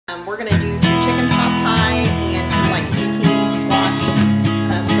we're gonna do some chicken pot pie and some like zucchini squash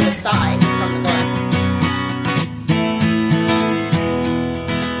for the side from the garden.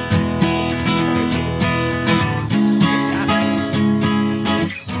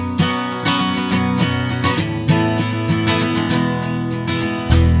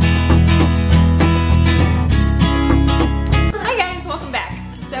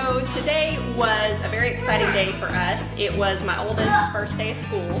 Today was a very exciting day for us. It was my oldest's first day of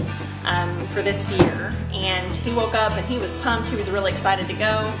school for this year, and he woke up and he was pumped. He was really excited to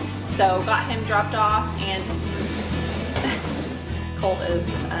go, so got him dropped off, and Colt is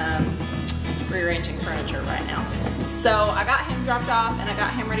rearranging furniture right now. So I got him dropped off and I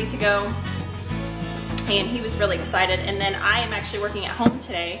got him ready to go, and he was really excited. And then I am actually working at home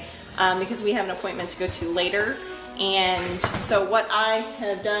today because we have an appointment to go to later. And so what I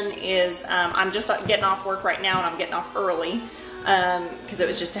have done is I'm just getting off work right now, and I'm getting off early because it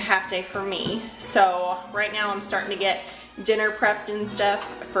was just a half day for me. So right now I'm starting to get dinner prepped and stuff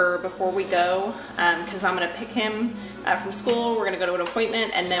for before we go, because I'm going to pick him from school. We're going to go to an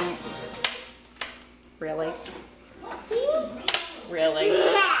appointment, and then really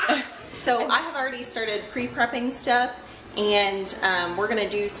so I have already started pre-prepping stuff. And we're gonna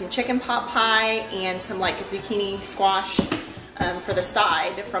do some chicken pot pie and some like zucchini squash for the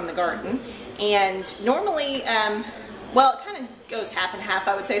side from the garden. And normally, well, it kind of goes half and half,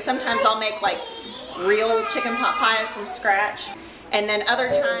 I would say. Sometimes I'll make like real chicken pot pie from scratch, and then other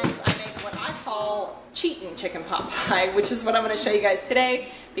times I make what I call cheatin' chicken pot pie, which is what I'm going to show you guys today,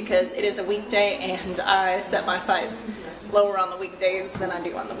 because it is a weekday and I set my sights lower on the weekdays than I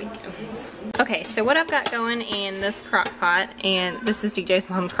do on the weekends. Okay, so what I've got going in this crock pot, and this is DJ's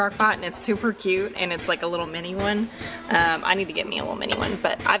mom's crock pot, and it's super cute, and it's like a little mini one. I need to get me a little mini one,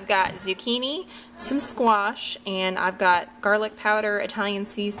 but I've got zucchini, some squash, and I've got garlic powder, Italian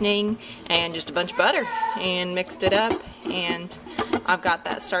seasoning, and just a bunch of butter, and mixed it up, and I've got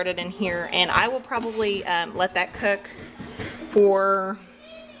that started in here, and I will probably let that cook for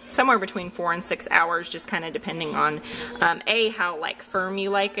somewhere between 4 and 6 hours, just kind of depending on how like firm you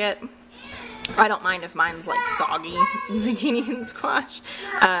like it. I don't mind if mine's like soggy zucchini and squash,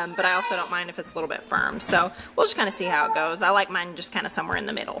 but I also don't mind if it's a little bit firm. So we'll just kind of see how it goes. I like mine just kind of somewhere in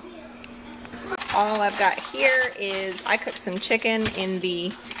the middle. All I've got here is I cooked some chicken in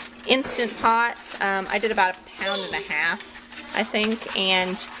the Instant Pot. I did about 1.5 pounds, I think,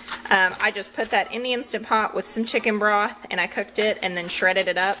 and I just put that in the Instant Pot with some chicken broth, and I cooked it and then shredded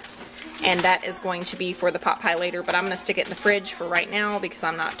it up, and that is going to be for the pot pie later, but I'm going to stick it in the fridge for right now because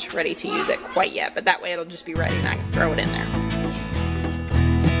I'm not ready to use it quite yet, but that way it'll just be ready and I can throw it in there.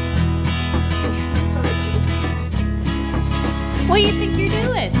 What do you think you're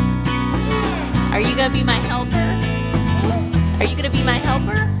doing? Are you going to be my helper? Are you going to be my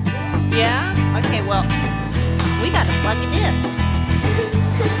helper? Yeah? Okay, well, we got to plug it in.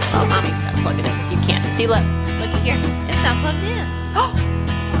 Oh, mommy's got to plug it in because you can't. See, look at here. It's not plugged in. Oh,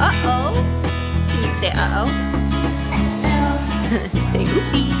 uh-oh. Can you say uh-oh? Uh-oh. Say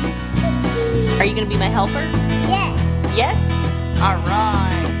oopsie. Are you going to be my helper? Yes. Yes? All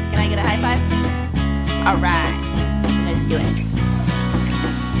right. Can I get a high five? All right. Let's do it.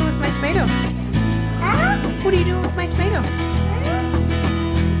 What's with my tomato? What are you doing with my tomato?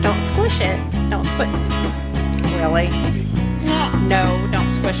 Don't squish it. Don't squish. Really? No,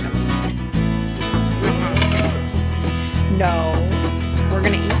 don't squish them. No. We're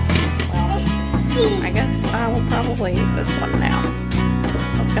gonna eat. Well, I guess I will probably eat this one now.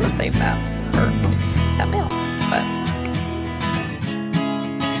 I was gonna save that for something else, but.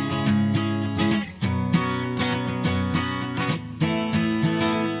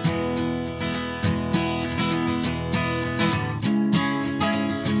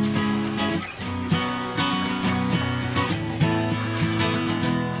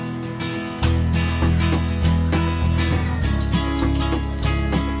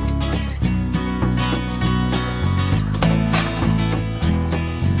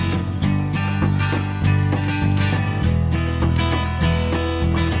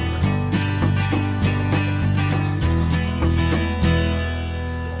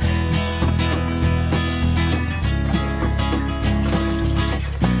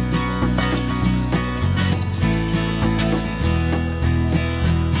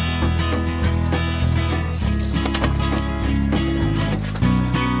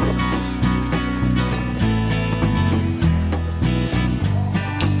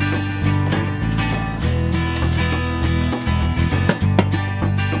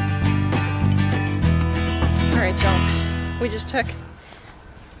 We just took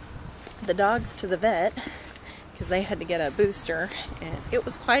the dogs to the vet because they had to get a booster, and it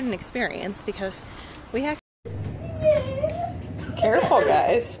was quite an experience because we actually... Careful,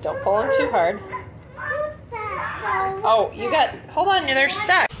 guys. Don't pull them too hard. Oh, you got... Hold on, they're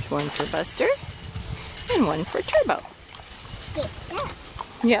stuck. One for Buster and one for Turbo.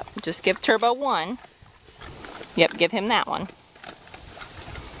 Yep, just give Turbo one. Yep, give him that one.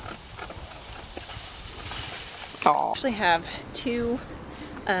 Oh. Actually have two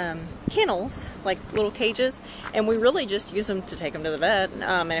kennels, like little cages, and we really just use them to take them to the vet,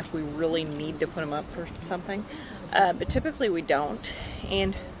 and if we really need to put them up for something, but typically we don't.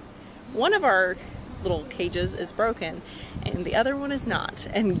 And one of our little cages is broken and the other one is not,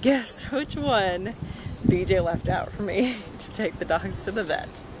 and guess which one DJ left out for me to take the dogs to the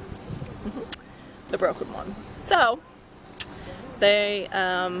vet? The broken one. So they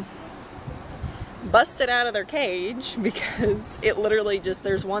busted out of their cage because it literally just,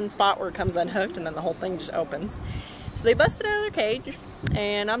 there's one spot where it comes unhooked and then the whole thing just opens. So they busted out of their cage,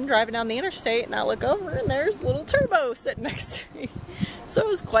 and I'm driving down the interstate and I look over and there's little Turbo sitting next to me. So it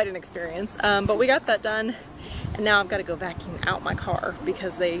was quite an experience, but we got that done, and now I've got to go vacuum out my car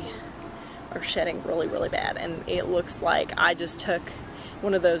because they are shedding really, really bad, and it looks like I just took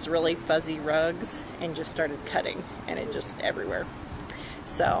one of those really fuzzy rugs and just started cutting, and it just everywhere.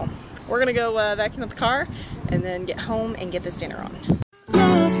 So we're gonna go vacuum up the car and then get home and get this dinner on.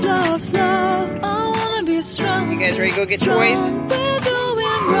 Love, love, love, I wanna be strong. You guys ready to go get toys? We're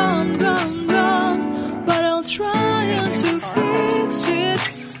doing wrong, wrong, wrong, but I'll try to fix it.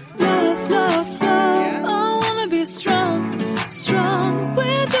 Love, love, love, I wanna be strong, strong.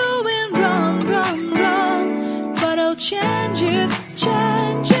 We're doing wrong, wrong, wrong, but I'll change it,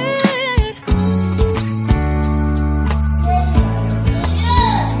 change it.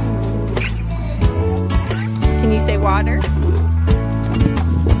 Can you say water?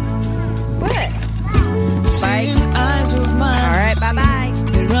 What? Bye. Alright, bye-bye.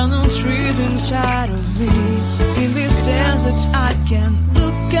 There are no trees inside of me. In this desert I can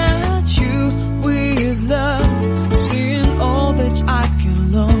look at you with love, seeing all that I